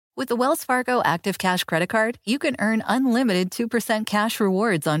With the Wells Fargo Active Cash Credit Card, you can earn unlimited 2% cash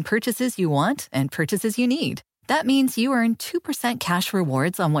rewards on purchases you want and purchases you need. That means you earn 2% cash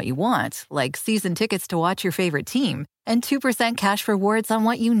rewards on what you want, like season tickets to watch your favorite team, and 2% cash rewards on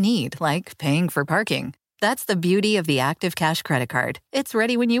what you need, like paying for parking. That's the beauty of the Active Cash Credit Card. It's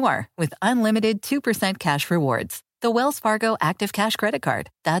ready when you are, with unlimited 2% cash rewards. The Wells Fargo Active Cash Credit Card.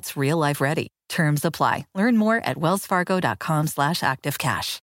 That's real life ready. Terms apply. Learn more at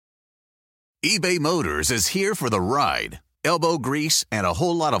wellsfargo.com/activecash. eBay Motors is here for the ride. Elbow grease and a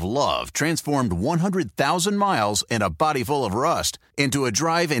whole lot of love transformed 100,000 miles and a body full of rust into a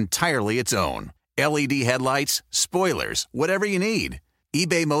drive entirely its own. LED headlights, spoilers, whatever you need.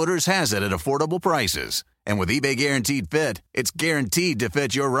 eBay Motors has it at affordable prices. And with eBay Guaranteed Fit, it's guaranteed to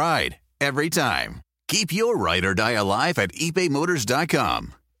fit your ride every time. Keep your ride or die alive at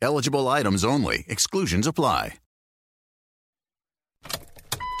ebaymotors.com. Eligible items only. Exclusions apply.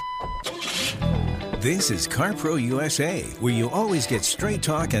 This is CarPro USA, where you always get straight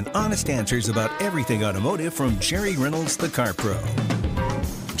talk and honest answers about everything automotive from Jerry Reynolds, the Car Pro.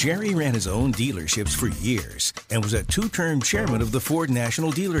 Jerry ran his own dealerships for years and was a two-term chairman of the Ford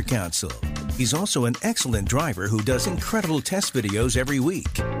National Dealer Council. He's also an excellent driver who does incredible test videos every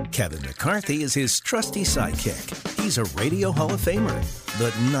week. Kevin McCarthy is his trusty sidekick. He's a Radio Hall of Famer,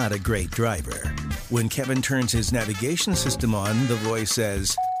 but not a great driver. When Kevin turns his navigation system on, the voice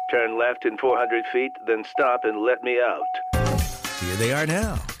says, "Turn left in 400 feet, then stop and let me out." Here they are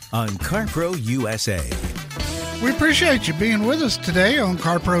now on CarPro USA. We appreciate you being with us today on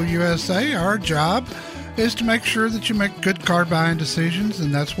CarPro USA. Our job is to make sure that you make good car buying decisions,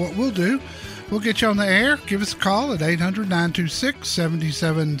 and that's what we'll do. We'll get you on the air. Give us a call at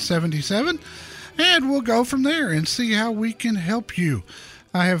 800-926-7777, and we'll go from there and see how we can help you.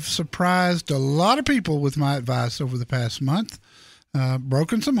 I have surprised a lot of people with my advice over the past month,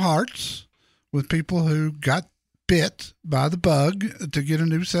 broken some hearts with people who got bit by the bug to get a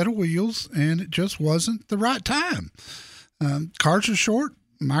new set of wheels, and it just wasn't the right time. Cars are short.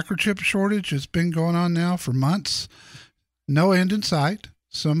 Microchip shortage has been going on now for months. No end in sight.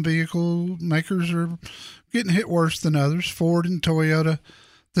 Some vehicle makers are getting hit worse than others. Ford and Toyota,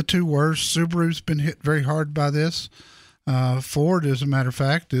 the two worst. Subaru's been hit very hard by this. Ford, as a matter of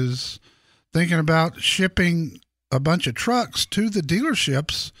fact, is thinking about shipping a bunch of trucks to the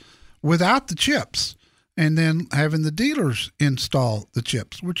dealerships without the chips, and then having the dealers install the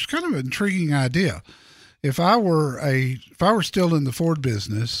chips, which is kind of an intriguing idea. If I were still in the Ford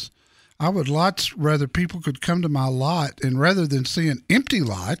business, I would lots rather people could come to my lot, and rather than see an empty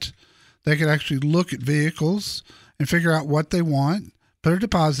lot, they could actually look at vehicles and figure out what they want, put a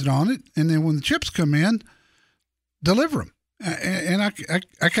deposit on it, and then when the chips come in, deliver them. And I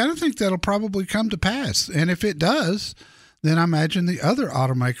kind of think that'll probably come to pass. And if it does, then I imagine the other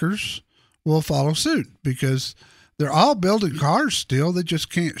automakers will follow suit, because they're all building cars still. They just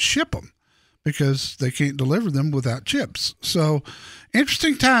can't ship them because they can't deliver them without chips. So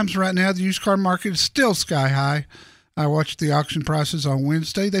interesting times right now. The used car market is still sky high. I watched the auction prices on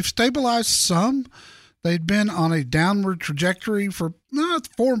Wednesday. They've stabilized some. They'd been on a downward trajectory for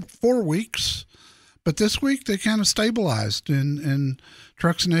four weeks. But this week they kind of stabilized, and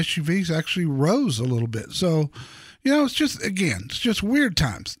trucks and SUVs actually rose a little bit. So, it's just weird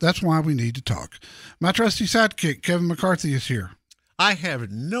times. That's why we need to talk. My trusty sidekick, Kevin McCarthy, is here. I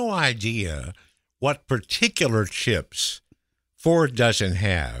have no idea what particular chips Ford doesn't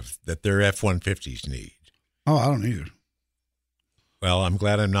have that their F-150s need. Oh, I don't either. Well, I'm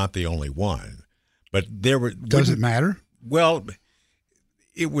glad I'm not the only one. But Does it matter? Well,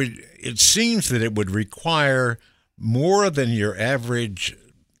 it seems that it would require more than your average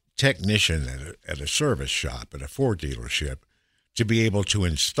technician at a service shop, at a Ford dealership, to be able to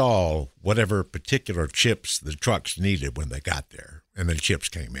install whatever particular chips the trucks needed when they got there and the chips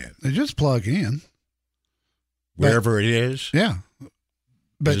came in. They just plug in. Wherever it is? Yeah.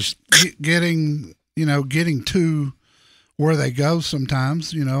 But getting to where they go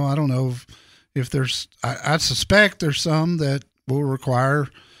sometimes, I don't know if there's, I suspect there's some that will require,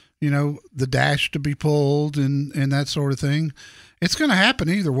 the dash to be pulled and that sort of thing. It's going to happen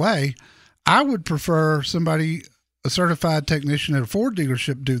either way. I would prefer a certified technician at a Ford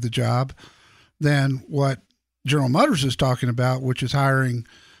dealership do the job than what General Motors is talking about, which is hiring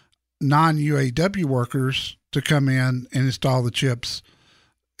non-UAW workers to come in and install the chips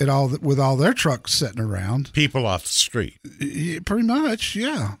with all their trucks sitting around. People off the street. Pretty much,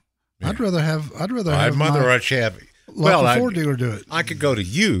 yeah. I'd rather have I'd rather have local Ford dealer do it. I could go to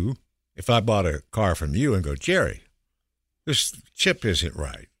you if I bought a car from you and go, Jerry, this chip isn't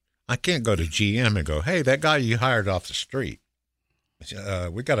right. I can't go to GM and go, hey, that guy you hired off the street,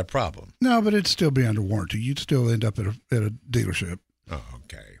 we got a problem. No, but it'd still be under warranty. You'd still end up at a dealership. Oh,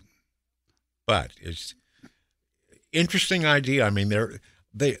 okay. But it's interesting idea. I mean,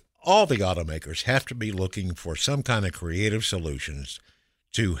 all the automakers have to be looking for some kind of creative solutions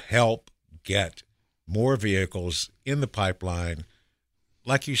to help get more vehicles in the pipeline.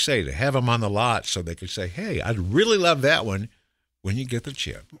 Like you say, to have them on the lot so they could say, hey, I'd really love that one when you get the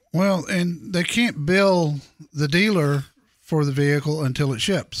chip. Well, and they can't bill the dealer for the vehicle until it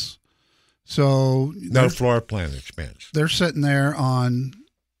ships. So no floor plan expense. They're sitting on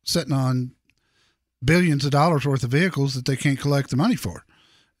billions of dollars worth of vehicles that they can't collect the money for.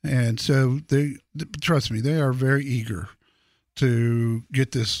 And so trust me, they are very eager to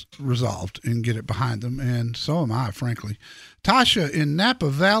get this resolved and get it behind them. And so am I, frankly. Tasha in Napa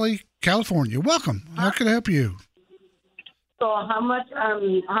Valley, California. Welcome. How can I help you? So how much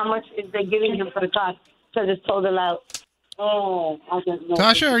is they giving him for the cost? So just total out. Oh, I don't know.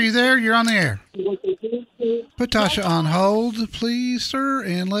 Tasha, are you there? You're on the air. Put Tasha on hold, please, sir,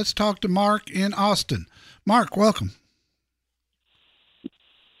 and let's talk to Mark in Austin. Mark, welcome.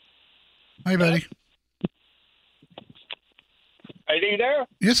 Hey, buddy. Are you there?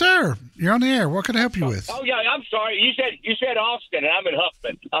 Yes, sir. You're on the air. What can I help you with? Oh yeah, I'm sorry. You said Austin, and I'm in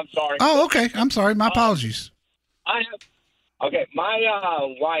Huffman. I'm sorry. Oh, okay. I'm sorry. My apologies. Okay. My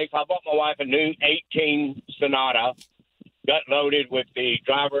wife. I bought my wife a new 18 Sonata, gut loaded with the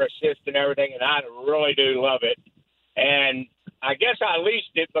driver assist and everything, and I really do love it. And I guess I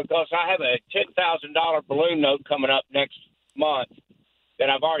leased it because I have a $10,000 balloon note coming up next month that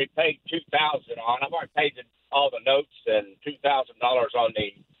I've already paid $2,000 on. I've already paid all the notes and $2,000 on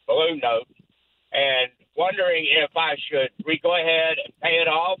the balloon note, and wondering if I should go ahead and pay it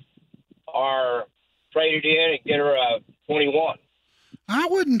off or trade it in and get her a 21. I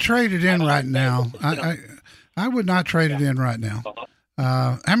wouldn't trade it in right now. I would not trade it in right now.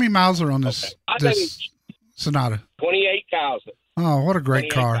 How many miles are on this Sonata? 28,000. Oh, what a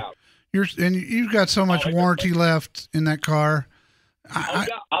great car! You've got so much warranty left in that car. I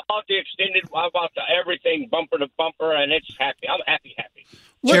bought the extended. I bought the everything bumper to bumper, and it's happy. I'm happy.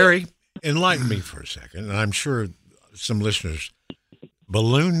 Jerry, enlighten me for a second, and I'm sure some listeners.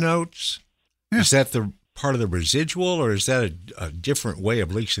 Balloon notes, is that the part of the residual, or is that a different way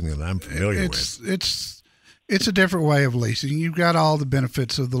of leasing that I'm familiar with? It's a different way of leasing. You've got all the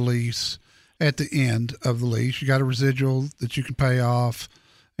benefits of the lease at the end of the lease. You got a residual that you can pay off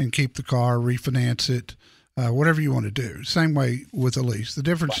and keep the car, refinance it. Whatever you want to do. Same way with a lease. The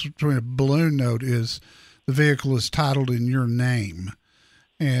difference between a balloon note is the vehicle is titled in your name.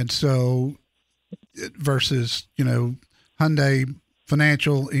 And so versus, Hyundai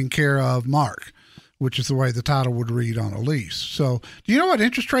Financial in care of Mark, which is the way the title would read on a lease. So do you know what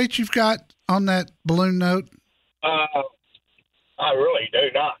interest rates you've got on that balloon note? I really do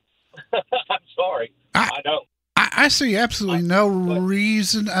not. I'm sorry. I don't. I see absolutely no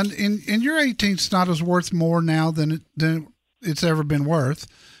reason, and your 18 Sonata's worth more now than it's ever been worth,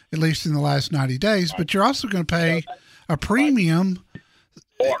 at least in the last 90 days. But you're also going to pay a premium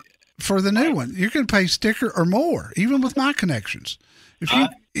for the new one. You're going to pay sticker or more, even with my connections.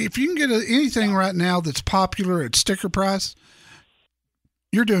 If you can get anything right now that's popular at sticker price,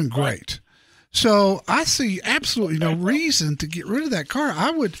 you're doing great. So I see absolutely no reason to get rid of that car.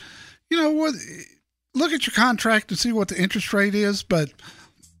 I would, look at your contract and see what the interest rate is, but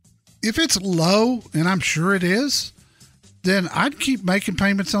if it's low, and I'm sure it is, then I'd keep making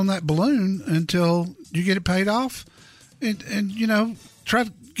payments on that balloon until you get it paid off and try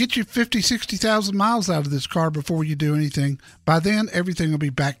to get you 50, 60,000 miles out of this car before you do anything. By then, everything will be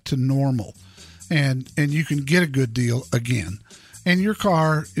back to normal and you can get a good deal again. And your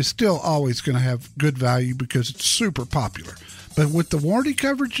car is still always going to have good value because it's super popular. But with the warranty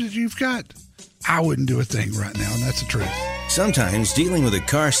coverage that you've got, I wouldn't do a thing right now, and that's the truth. Sometimes dealing with a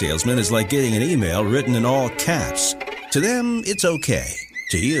car salesman is like getting an email written in all caps. To them, it's okay.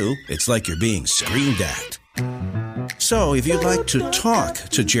 To you, it's like you're being screamed at. So if you'd like to talk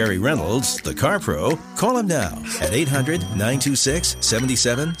to Jerry Reynolds, the Car Pro, call him now at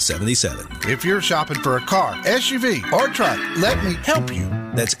 800-926-7777. If you're shopping for a car, SUV, or truck, let me help you.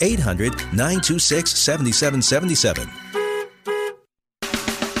 That's 800-926-7777.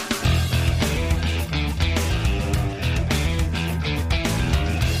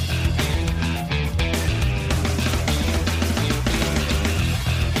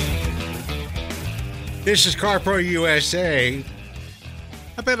 This is CarPro USA.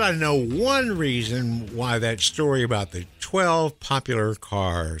 I bet I know one reason why that story about the 12 popular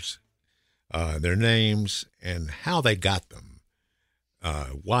cars, their names, and how they got them,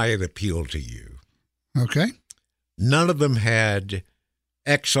 why it appealed to you. Okay. None of them had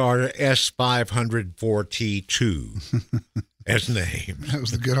XRS 504T2 as names. That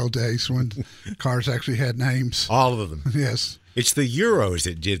was the good old days when cars actually had names. All of them. Yes. It's the Euros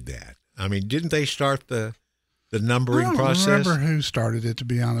that did that. I mean, didn't they start the numbering process? I don't remember who started it, to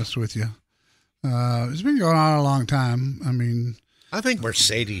be honest with you. It's been going on a long time. I mean, I think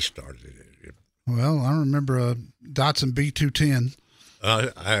Mercedes started it. Well, I remember a Datsun B210.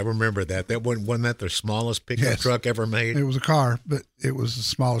 I remember that. That wasn't that the smallest pickup truck ever made? It was a car, but it was the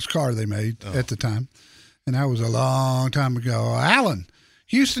smallest car they made at the time. And that was a long time ago. Alan,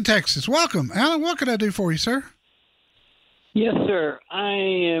 Houston, Texas. Welcome. Alan, what can I do for you, sir? Yes, sir. I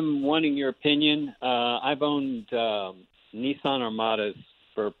am wanting your opinion. I've owned Nissan Armadas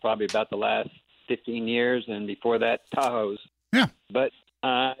for probably about the last 15 years, and before that, Tahoes. Yeah. But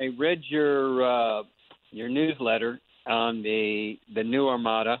I read your newsletter on the new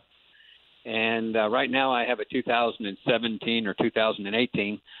Armada, and right now I have a 2017 or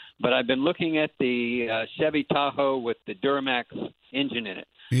 2018, but I've been looking at the Chevy Tahoe with the Duramax engine in it.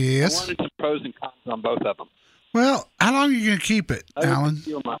 Yes. I wanted some pros and cons on both of them. Well, how long are you going to keep it, Alan?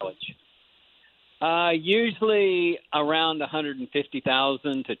 Fuel mileage. Usually around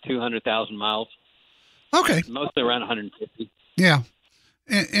 150,000 to 200,000 miles. Okay. Mostly around 150. Yeah.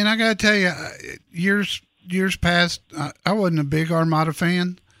 And I got to tell you, years past, I wasn't a big Armada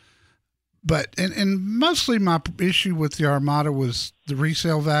fan, but and mostly my issue with the Armada was the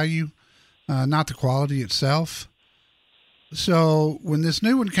resale value, not the quality itself. So when this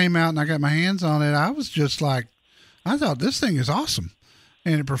new one came out and I got my hands on it, I was just like, I thought this thing is awesome,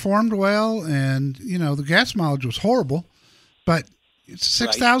 and it performed well, and the gas mileage was horrible, but it's a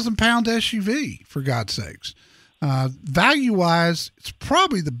 6,000 pound SUV, for God's sakes. Value wise, it's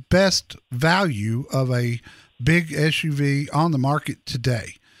probably the best value of a big SUV on the market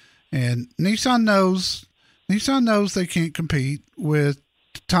today. And Nissan knows they can't compete with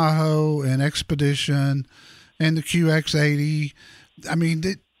Tahoe and Expedition and the QX80. I mean,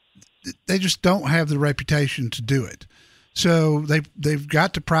 they just don't have the reputation to do it. So they've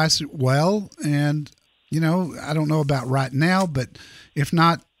got to price it well. And, I don't know about right now, but if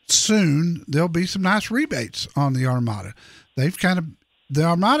not soon, there'll be some nice rebates on the Armada. The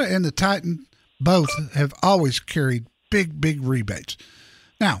Armada and the Titan both have always carried big rebates.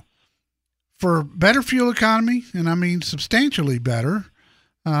 Now, for better fuel economy, and I mean substantially better,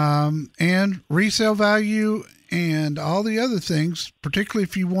 and resale value and all the other things, particularly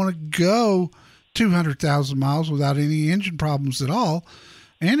if you want to go 200,000 miles without any engine problems at all,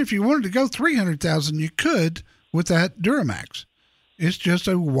 and if you wanted to go 300,000, you could with that Duramax. It's just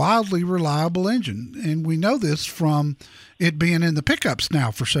a wildly reliable engine, and we know this from it being in the pickups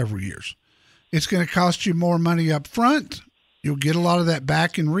now for several years. It's going to cost you more money up front. You'll get a lot of that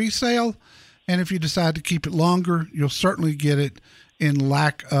back in resale, and if you decide to keep it longer, you'll certainly get it in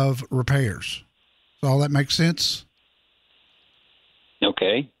lack of repairs. Does all that make sense?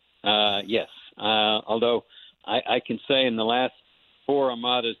 Okay. Yes. Although I can say in the last 4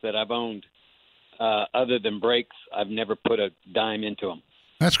 Armadas that I've owned, other than brakes, I've never put a dime into them.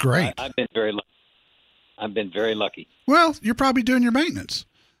 That's great. I've been very lucky. I've been very lucky. Well, you're probably doing your maintenance,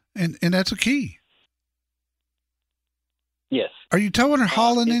 and that's a key. Yes. Are you towing or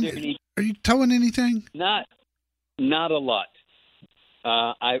hauling Are you towing anything? Not a lot.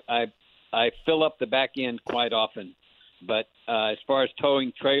 I fill up the back end quite often, but as far as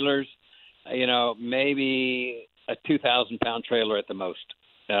towing trailers, maybe a 2,000 pound trailer at the most.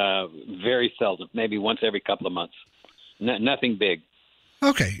 Very seldom, maybe once every couple of months. Nothing big.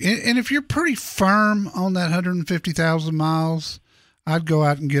 Okay, and if you're pretty firm on that 150,000 miles, I'd go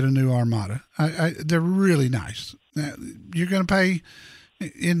out and get a new Armada. They're really nice. You're going to pay,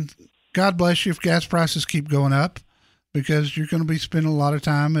 and God bless you if gas prices keep going up, because you're going to be spending a lot of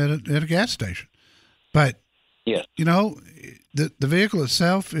time at a gas station. But, yeah, the vehicle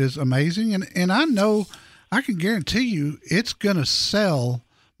itself is amazing, and I know, I can guarantee you it's going to sell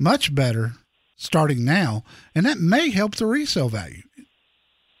much better starting now, and that may help the resale value.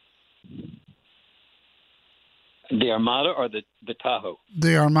 The Armada or the Tahoe?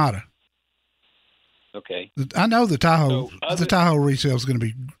 The Armada. Okay. I know the Tahoe. The Tahoe resale is going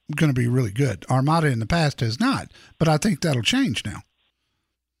to be really good. Armada in the past has not, but I think that'll change now.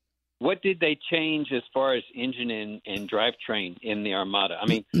 What did they change as far as engine and drivetrain in the Armada? I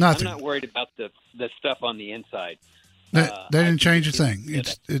mean, nothing. I'm not worried about the stuff on the inside. They didn't change a thing.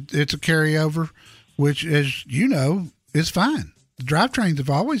 It's a carryover, which, as you know, is fine. The drivetrains have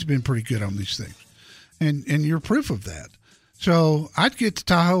always been pretty good on these things, and you're proof of that. So I'd get the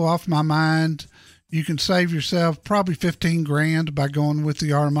Tahoe off my mind. You can save yourself probably $15,000 by going with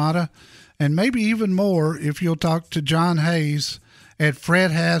the Armada, and maybe even more if you'll talk to John Hayes at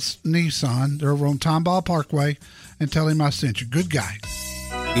Fred Haas Nissan. They're over on Tomball Parkway, and tell him I sent you. Good guy.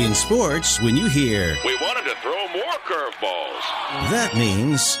 In sports, when you hear, we wanted to throw more curveballs, that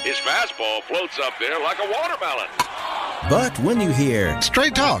means his fastball floats up there like a watermelon. But when you hear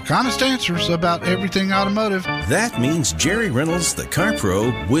straight talk, honest answers about everything automotive, that means Jerry Reynolds, the Car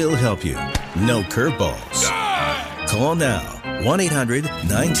Pro, will help you. No curveballs. Call now,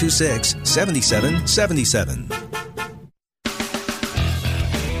 1-800-926-7777.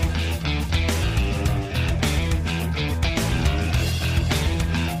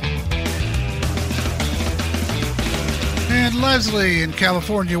 And Leslie in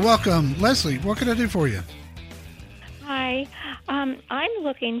California, welcome. Leslie, what can I do for you? Hi. I'm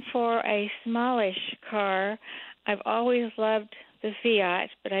looking for a smallish car. I've always loved the Fiat,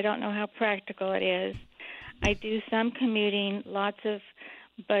 but I don't know how practical it is. I do some commuting, lots of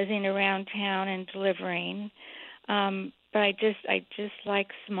buzzing around town and delivering, but I just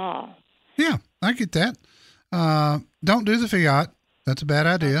like small. Yeah, I get that. Don't do the Fiat. That's a bad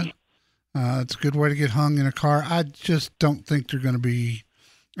idea. Okay. It's a good way to get hung in a car. I just don't think they're going to be.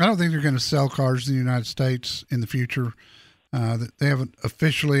 I don't think they're going to sell cars in the United States in the future. They haven't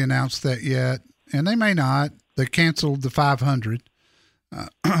officially announced that yet, and they may not. They canceled the 500,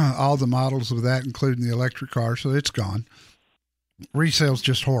 all the models of that, including the electric car, so it's gone. Resale's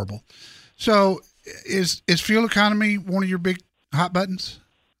just horrible. So is fuel economy one of your big hot buttons?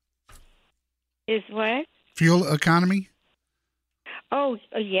 Is what? Fuel economy? Oh,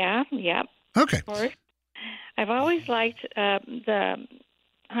 yeah. Okay. Of course. I've always liked the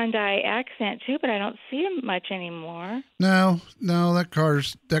Hyundai Accent too, but I don't see them much anymore. No, that car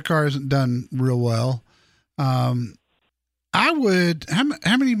hasn't done real well. I would.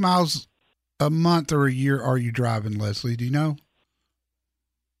 How many miles a month or a year are you driving, Leslie? Do you know?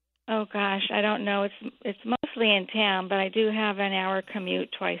 Oh gosh, I don't know. It's mostly in town, but I do have an hour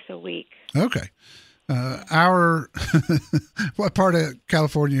commute twice a week. Okay. What part of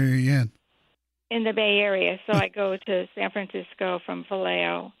California are you in? In the Bay Area, so I go to San Francisco from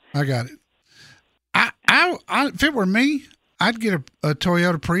Vallejo. I got it. I if it were me, I'd get a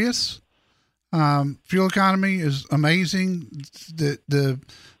Toyota Prius. Fuel economy is amazing. The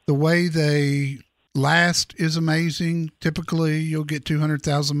way they last is amazing. Typically, you'll get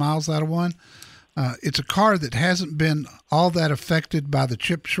 200,000 miles out of one. It's a car that hasn't been all that affected by the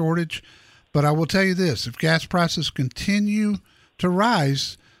chip shortage. But I will tell you this, if gas prices continue to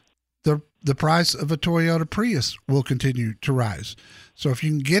rise, the price of a Toyota Prius will continue to rise. So if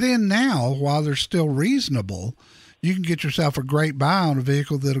you can get in now while they're still reasonable, you can get yourself a great buy on a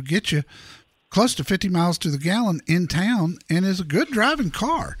vehicle that'll get you close to 50 miles to the gallon in town and is a good driving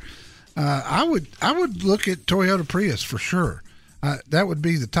car. I would look at Toyota Prius for sure. That would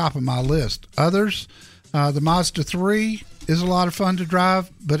be the top of my list. Others, the Mazda 3 is a lot of fun to drive,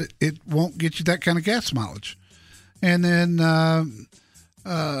 but it won't get you that kind of gas mileage. And then I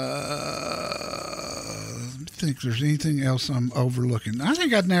think there's anything else I'm overlooking. I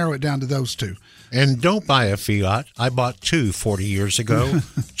think I'd narrow it down to those two. And don't buy a Fiat. I bought two 40 years ago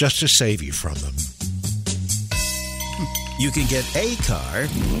just to save you from them. You can get a car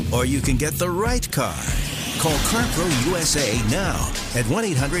or you can get the right car. Call CarPro USA now at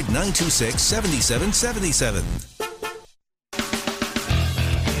 1-800-926-7777.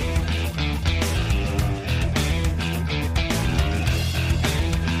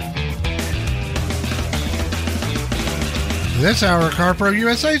 This hour of CarPro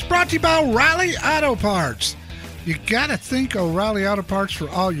USA is brought to you by O'Reilly Auto Parts. You got to think O'Reilly Auto Parts for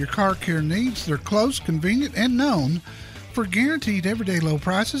all your car care needs. They're close, convenient, and known for guaranteed everyday low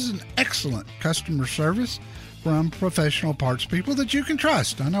prices and excellent customer service from professional parts people that you can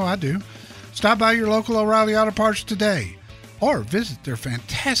trust. I know I do. Stop by your local O'Reilly Auto Parts today or visit their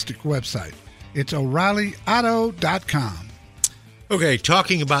fantastic website. It's O'ReillyAuto.com. Okay,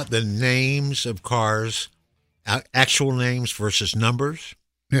 talking about the names of cars, actual names versus numbers.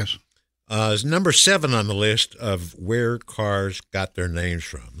 Yes. Number 7 on the list of where cars got their names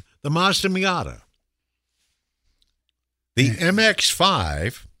from, the Mazda Miata. The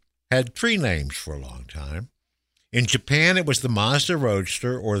MX-5 had 3 names for a long time. In Japan, it was the Mazda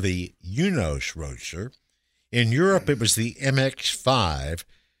Roadster or the Unos Roadster. In Europe, it was the MX-5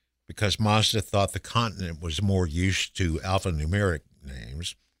 because Mazda thought the continent was more used to alphanumeric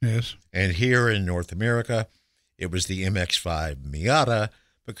names. Yes. And here in North America, it was the MX-5 Miata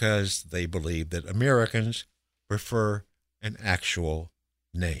because they believed that Americans prefer an actual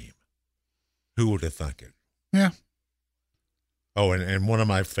name. Who would have thunk it? Yeah. Oh, and one of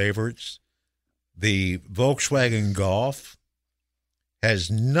my favorites, the Volkswagen Golf has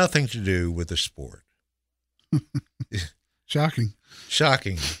nothing to do with the sport. Shocking.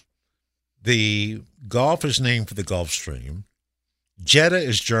 The Gulf is named for the Gulf Stream. Jeddah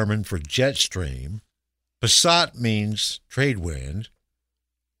is German for jet stream. Passat means trade wind.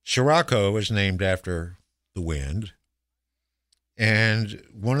 Scirocco is named after the wind. And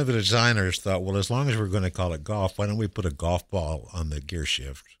one of the designers thought, well, as long as we're going to call it golf, why don't we put a golf ball on the gear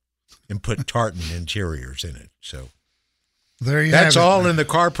shift and put tartan interiors in it? So there you have it. That's all in the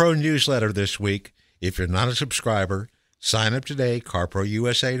CarPro newsletter this week. If you're not a subscriber, sign up today,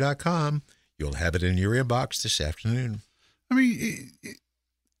 carprousa.com. You'll have it in your inbox this afternoon. I mean,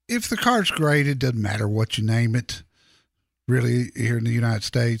 if the car's great, it doesn't matter what you name it. Really, here in the United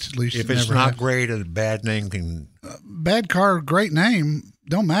States, at least. If it's not great, a bad name can. Bad car, great name,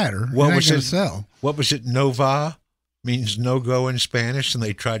 don't matter. What was it? Sell. What was it? Nova means no go in Spanish, and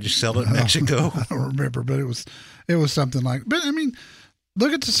they tried to sell it in Mexico. I don't remember, but it was something like. But I mean,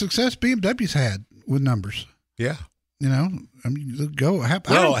 look at the success BMW's had with numbers. Yeah. You know, I mean, go.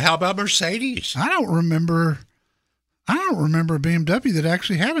 How about Mercedes? I don't remember a BMW that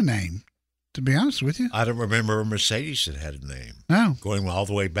actually had a name, to be honest with you. I don't remember a Mercedes that had a name. No. Going all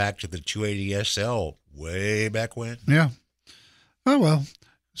the way back to the 280 SL, way back when. Yeah. Oh, well.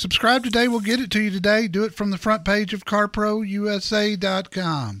 Subscribe today. We'll get it to you today. Do it from the front page of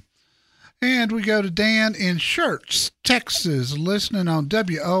CarProUSA.com. And we go to Dan in Schertz, Texas, listening on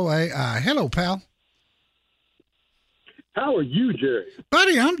WOAI. Hello, pal. How are you, Jerry?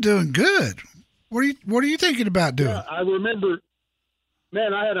 Buddy, I'm doing good. What are you thinking about doing? Yeah, I remember,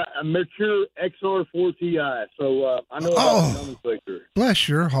 man, I had a Mercure XR4 Ti, so I know about the nomenclature. Bless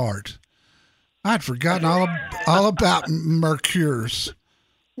your heart. I'd forgotten all about Mercures.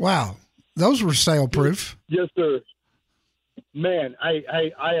 Wow. Those were sale-proof. Yes, sir. Man, I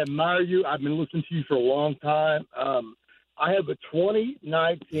admire you. I've been listening to you for a long time. I have a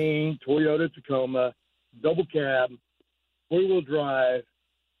 2019 Toyota Tacoma, double cab, four-wheel drive.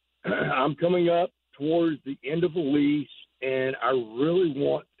 I'm coming up towards the end of a lease, and I really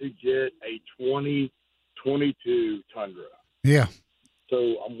want to get a 2022 Tundra. Yeah.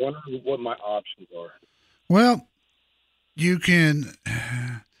 So I'm wondering what my options are. Well, you can,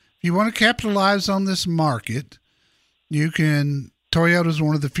 if you want to capitalize on this market, Toyota's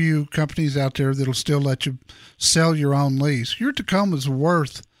one of the few companies out there that'll still let you sell your own lease. Your Tacoma's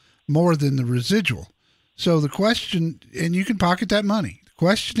worth more than the residual. So the question, and you can pocket that money. The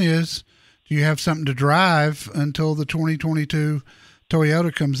question is, do you have something to drive until the 2022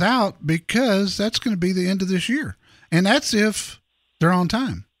 Toyota comes out? Because that's going to be the end of this year. And that's if they're on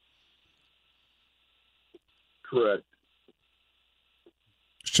time. Correct.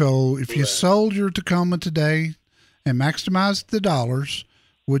 So if you sold your Tacoma today and maximized the dollars,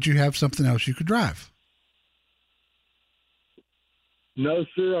 would you have something else you could drive? No,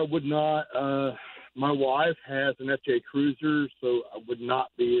 sir, I would not. My wife has an FJ Cruiser, so I would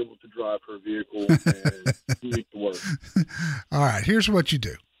not be able to drive her vehicle and commute to work. All right, here's what you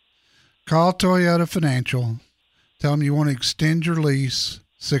do. Call Toyota Financial. Tell them you want to extend your lease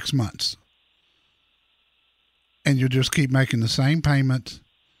 6 months. And you'll just keep making the same payment,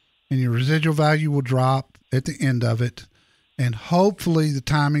 and your residual value will drop at the end of it. And hopefully the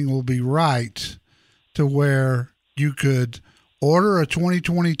timing will be right to where you could order a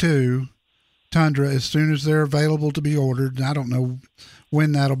 2022 Tundra as soon as they're available to be ordered. And I don't know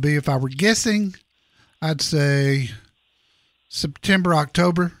when that'll be. If I were guessing, I'd say September,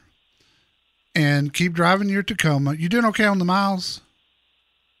 October. And keep driving your Tacoma. You doing okay on the miles?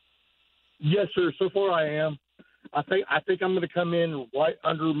 Yes, sir. So far I am. I think I'm going to come in right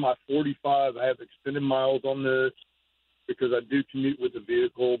under my 45. I have extended miles on this because I do commute with the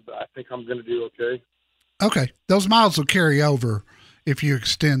vehicle, but I think I'm going to do okay. Okay. Those miles will carry over if you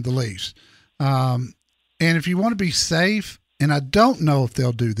extend the lease. And if you want to be safe, and I don't know if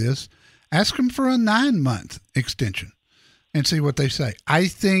they'll do this, ask them for a 9-month extension and see what they say. I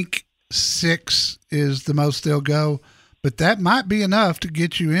think 6 is the most they'll go, but that might be enough to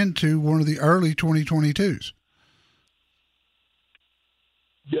get you into one of the early 2022s.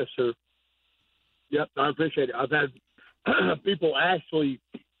 Yes, sir. Yep, I appreciate it. I've had people actually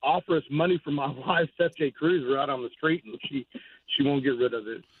offer us money for my wife's FJ Cruiser out on the street, and she won't get rid of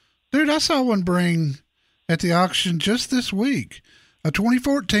it. Dude, I saw one bring at the auction just this week. A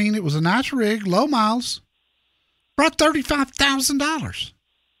 2014, it was a nice rig, low miles, brought $35,000.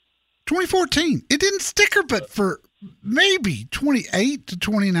 2014. It didn't sticker, but for maybe 28 to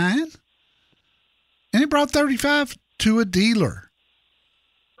 29. And it brought 35 to a dealer.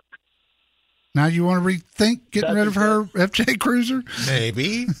 Now you want to rethink getting rid of her FJ Cruiser?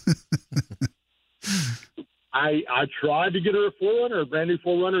 Maybe. I tried to get her a 4Runner, a brand new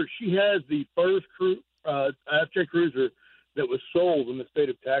 4Runner. She has the first FJ Cruiser that was sold in the state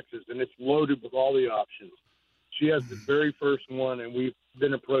of Texas, and it's loaded with all the options. She has the very first one, and we've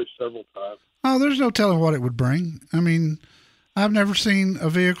been approached several times. Oh, there's no telling what it would bring. I mean, I've never seen a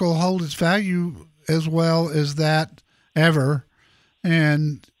vehicle hold its value as well as that ever.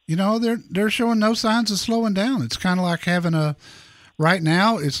 And, you know, they're showing no signs of slowing down. It's kind of like right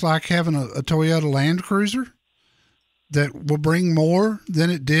now, it's like having a Toyota Land Cruiser that will bring more than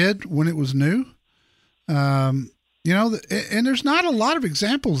it did when it was new. You know, and there's not a lot of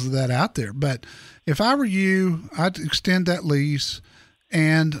examples of that out there. But if I were you, I'd extend that lease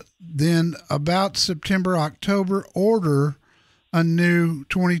and then about September, October, order a new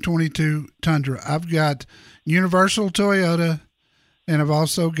 2022 Tundra. I've got Universal Toyota, and I've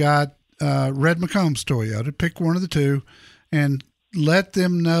also got Red McCombs Toyota. Pick one of the two and let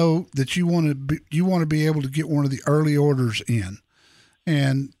them know that you want to be able to get one of the early orders in.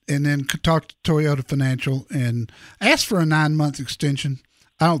 And then talk to Toyota Financial and ask for a 9-month extension.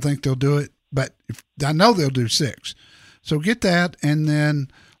 I don't think they'll do it, but I know they'll do 6. So get that, and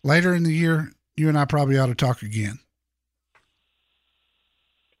then later in the year, you and I probably ought to talk again.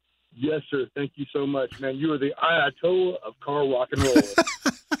 Yes, sir. Thank you so much, man. You are the Ayatollah of car rock and roll.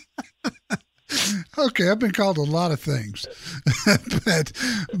 Okay, I've been called a lot of things, but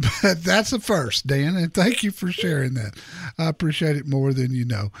that's a first, Dan, and thank you for sharing that. I appreciate it more than you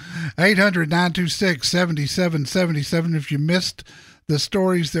know. 800-926-7777. If you missed the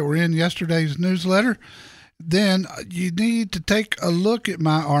stories that were in yesterday's newsletter, then you need to take a look at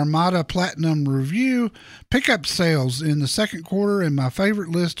my Armada Platinum review. Pickup sales in the second quarter, and my favorite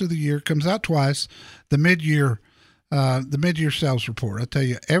list of the year comes out twice, the mid-year sales report. I tell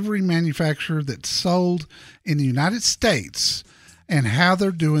you every manufacturer that's sold in the United States and how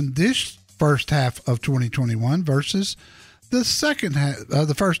they're doing this first half of 2021 versus the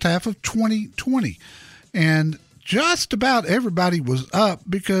first half of 2020. And just about everybody was up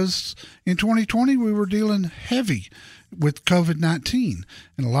because in 2020 we were dealing heavy with COVID-19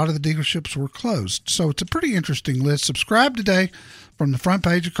 and a lot of the dealerships were closed. So it's a pretty interesting list. Subscribe today from the front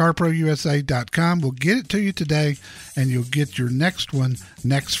page of CarProUSA.com. We'll get it to you today, and you'll get your next one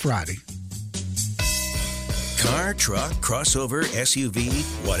next Friday. Car, truck, crossover, SUV,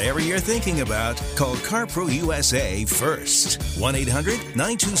 whatever you're thinking about, call CarPro USA first.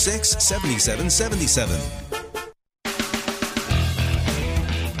 1-800-926-7777.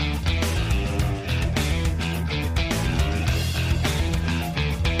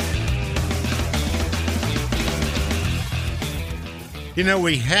 You know,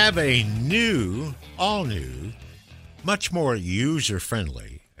 we have a all new, much more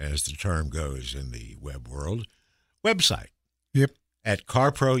user-friendly, as the term goes in the web world, website. Yep. At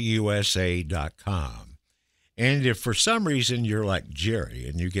CarProUSA.com. And if for some reason you're like Jerry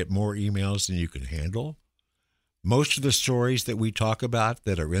and you get more emails than you can handle, most of the stories that we talk about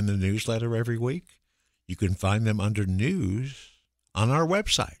that are in the newsletter every week, you can find them under news on our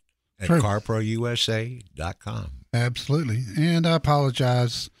website at CarProUSA.com. Absolutely. And I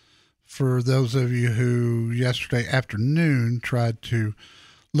apologize for those of you who yesterday afternoon tried to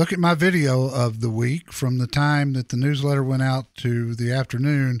look at my video of the week. From the time that the newsletter went out to the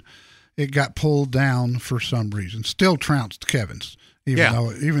afternoon, it got pulled down for some reason. Still trounced Kevin's, even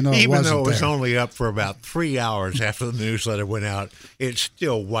though it was only up for about 3 hours after the newsletter went out. It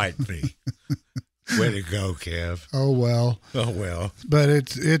still wiped me. Way to go, Kev. Oh well. But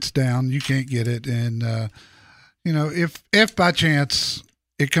it's down. You can't get it. And you know, if by chance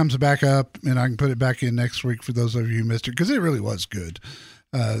it comes back up and I can put it back in next week for those of you who missed it, because it really was good,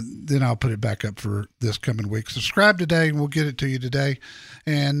 then I'll put it back up for this coming week. Subscribe today and we'll get it to you today.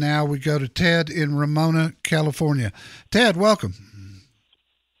 And now we go to Ted in Ramona, California. Ted, welcome.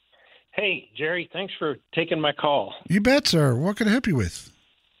 Hey, Jerry, thanks for taking my call. You bet, sir. What can I help you with?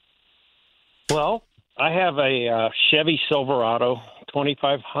 Well, I have a Chevy Silverado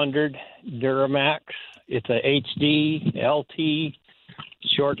 2500 Duramax. It's a HD, LT,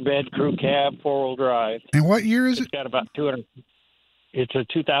 short bed, crew cab, 4-wheel drive. And what year is it? It's got about 200. It's a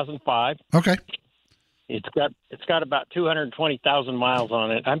 2005. Okay. It's got about 220,000 miles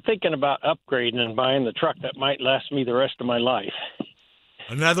on it. I'm thinking about upgrading and buying the truck that might last me the rest of my life.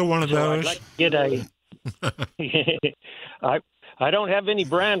 Another one of those? I'd like to get I don't have any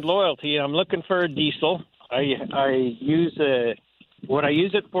brand loyalty. I'm looking for a diesel. What I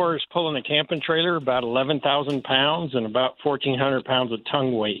use it for is pulling a camping trailer, about 11,000 pounds and about 1,400 pounds of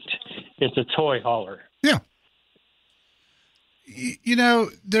tongue weight. It's a toy hauler. Yeah. You know,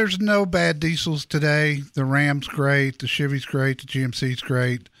 there's no bad diesels today. The Ram's great. The Chevy's great. The GMC's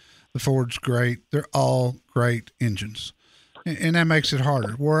great. The Ford's great. They're all great engines. And that makes it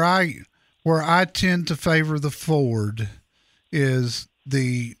harder. Where I tend to favor the Ford is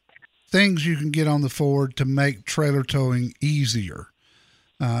the things you can get on the Ford to make trailer towing easier.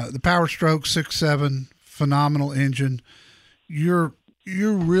 The Power Stroke 6.7, phenomenal engine. You're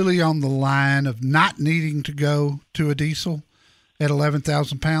really on the line of not needing to go to a diesel at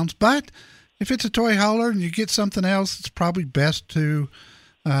 11,000 pounds. But if it's a toy hauler and you get something else, it's probably best to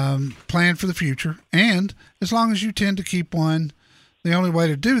plan for the future. And as long as you tend to keep one, the only way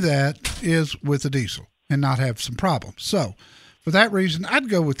to do that is with a diesel and not have some problems. So for that reason, I'd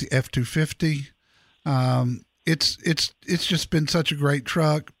go with the F-250. It's just been such a great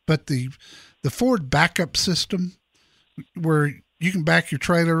truck. But the Ford backup system, where you can back your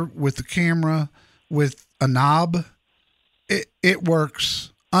trailer with the camera with a knob, it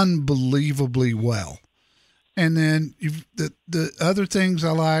works unbelievably well. And then the other things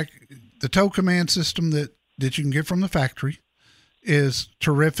I like, the tow command system that you can get from the factory is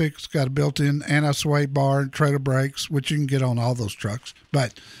terrific. It's got a built-in anti-sway bar and trailer brakes, which you can get on all those trucks.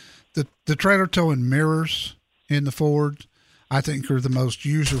 But the trailer towing mirrors in the Ford, I think, are the most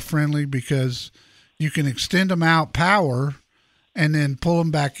user-friendly because you can extend them out power and then pull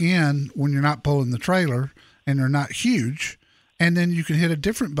them back in when you're not pulling the trailer and they're not huge. And then you can hit a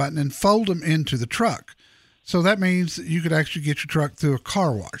different button and fold them into the truck. So that means that you could actually get your truck through a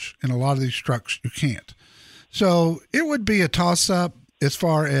car wash. And a lot of these trucks, you can't. So it would be a toss-up as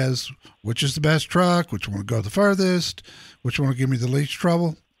far as which is the best truck, which one will go the furthest, which one will give me the least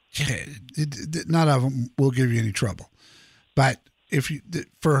trouble. Yeah, none of them will give you any trouble. But if you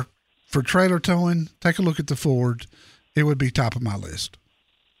for trailer towing, take a look at the Ford. It would be top of my list.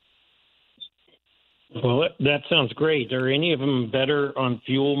 Well, that sounds great. Are any of them better on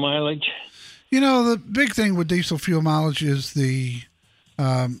fuel mileage? You know, the big thing with diesel fuel mileage is the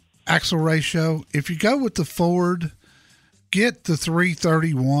axle ratio. If you go with the Ford, get the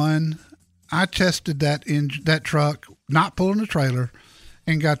 331. I tested that truck, not pulling a trailer,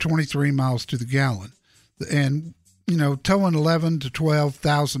 and got 23 miles to the gallon. And, you know, towing 11 to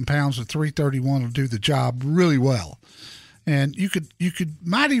 12,000 pounds of 331 will do the job really well. And you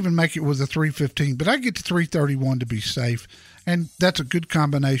might even make it with a 315, but I get to 331 to be safe. And that's a good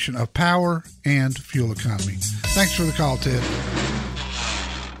combination of power and fuel economy. Thanks for the call, Ted.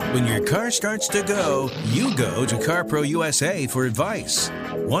 When your car starts to go, you go to CarPro USA for advice.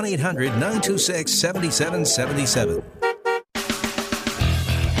 1-800-926-7777.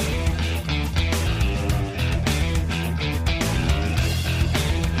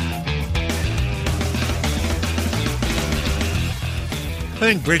 I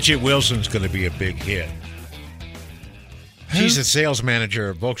think Bridget Wilson's going to be a big hit. She's the sales manager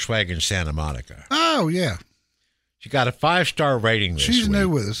of Volkswagen Santa Monica. Oh, yeah. She got a 5-star rating this week. She's new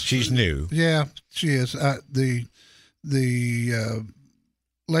with us. She's new. Yeah, she is. The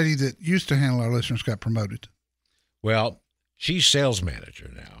lady that used to handle our listeners got promoted. Well, she's sales manager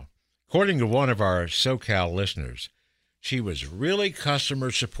now. According to one of our SoCal listeners, she was really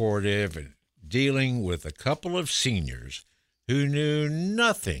customer supportive and dealing with a couple of seniors who knew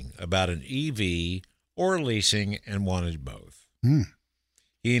nothing about an EV or leasing and wanted both.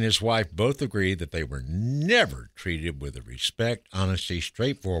 He and his wife both agreed that they were never treated with a respect, honesty,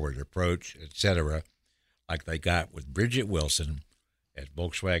 straightforward approach, etc., like they got with Bridget Wilson at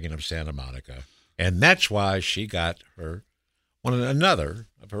Volkswagen of Santa Monica. And that's why she got another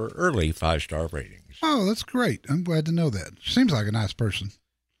of her early 5-star ratings. Oh, that's great. I'm glad to know that. Seems like a nice person.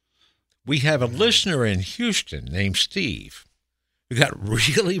 We have a listener in Houston named Steve who got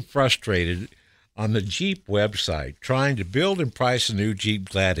really frustrated on the Jeep website trying to build and price a new Jeep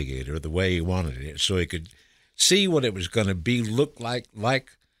Gladiator the way he wanted it so he could see what it was going to look like,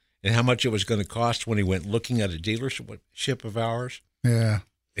 and how much it was going to cost when he went looking at a dealership of ours. Yeah.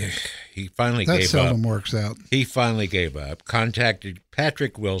 He finally that gave up. That seldom works out. He finally gave up, contacted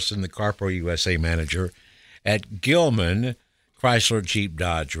Patrick Wilson, the CarPro USA manager at Gilman Chrysler Jeep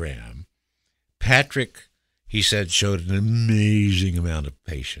Dodge Ram. Patrick, he said, showed an amazing amount of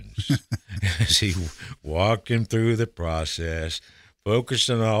patience as he walked him through the process, focused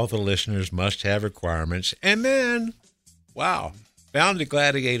on all the listeners' must-have requirements, and then, wow, found a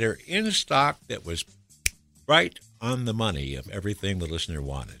Gladiator in stock that was right on the money of everything the listener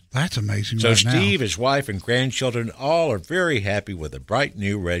wanted. That's amazing. So right Steve, now. his wife, and grandchildren all are very happy with a bright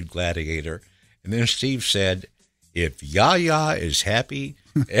new red Gladiator. And then Steve said, if Yaya is happy,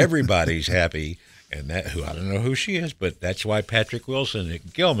 everybody's happy. And I don't know who she is, but that's why Patrick Wilson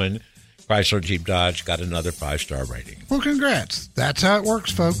at Gilman Chrysler Jeep Dodge got another 5-star rating. Well, congrats. That's how it works,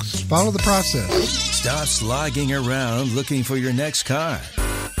 folks. Follow the process. Stop slogging around looking for your next car.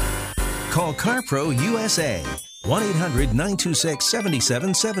 Call CarPro USA.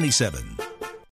 1-800-926-7777.